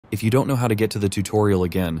If you don't know how to get to the tutorial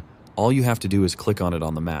again, all you have to do is click on it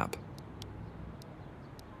on the map.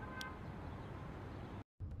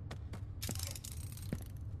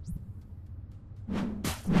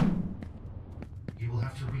 You will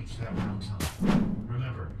have to reach that round tunnel.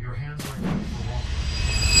 Remember, your hands are equipped for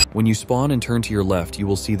walking. When you spawn and turn to your left, you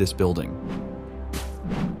will see this building.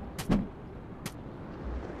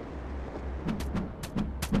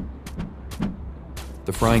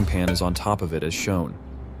 The frying pan is on top of it as shown.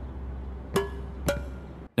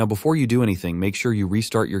 Now before you do anything, make sure you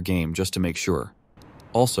restart your game just to make sure.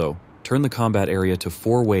 Also, turn the combat area to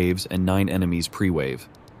 4 waves and 9 enemies pre-wave.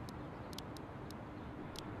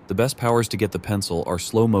 The best powers to get the pencil are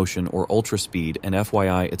slow motion or ultra speed, and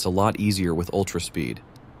FYI, it's a lot easier with ultra speed.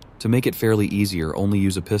 To make it fairly easier, only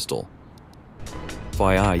use a pistol.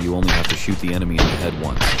 FYI, you only have to shoot the enemy in the head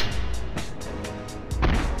once.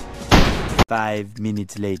 5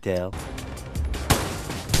 minutes later.